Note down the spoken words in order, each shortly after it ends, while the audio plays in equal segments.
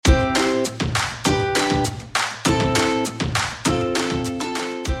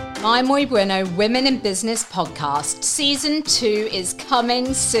My Muy Bueno Women in Business podcast Season 2 is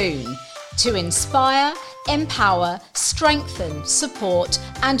coming soon to inspire, empower, strengthen, support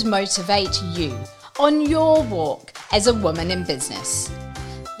and motivate you on your walk as a woman in business.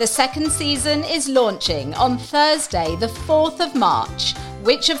 The second season is launching on Thursday, the 4th of March,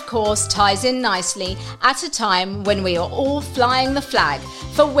 which of course ties in nicely at a time when we are all flying the flag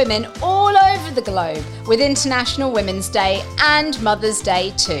for women all over the globe with International Women's Day and Mother's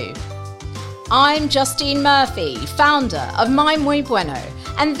Day too. I'm Justine Murphy, founder of My Muy Bueno,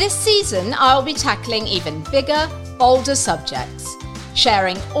 and this season I'll be tackling even bigger, bolder subjects,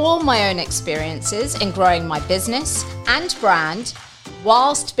 sharing all my own experiences in growing my business and brand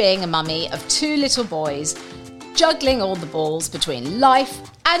whilst being a mummy of 2 little boys, juggling all the balls between life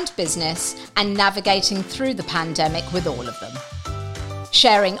and business and navigating through the pandemic with all of them.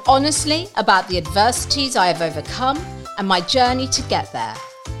 Sharing honestly about the adversities I have overcome and my journey to get there,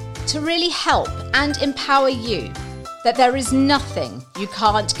 to really help and empower you that there is nothing you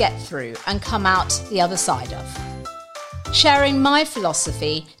can't get through and come out the other side of. Sharing my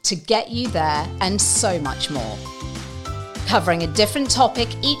philosophy to get you there and so much more. Covering a different topic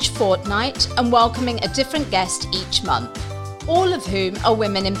each fortnight and welcoming a different guest each month, all of whom are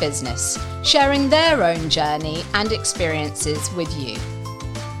women in business, sharing their own journey and experiences with you.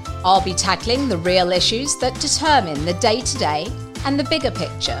 I'll be tackling the real issues that determine the day-to-day and the bigger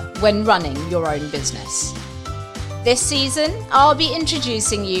picture when running your own business. This season, I'll be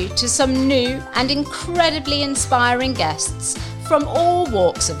introducing you to some new and incredibly inspiring guests from all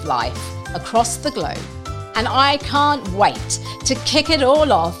walks of life across the globe. And I can't wait to kick it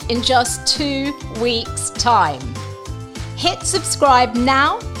all off in just 2 weeks' time. Hit subscribe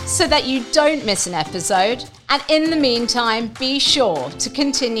now so that you don't miss an episode. And in the meantime, be sure to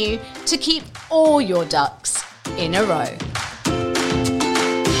continue to keep all your ducks in a row.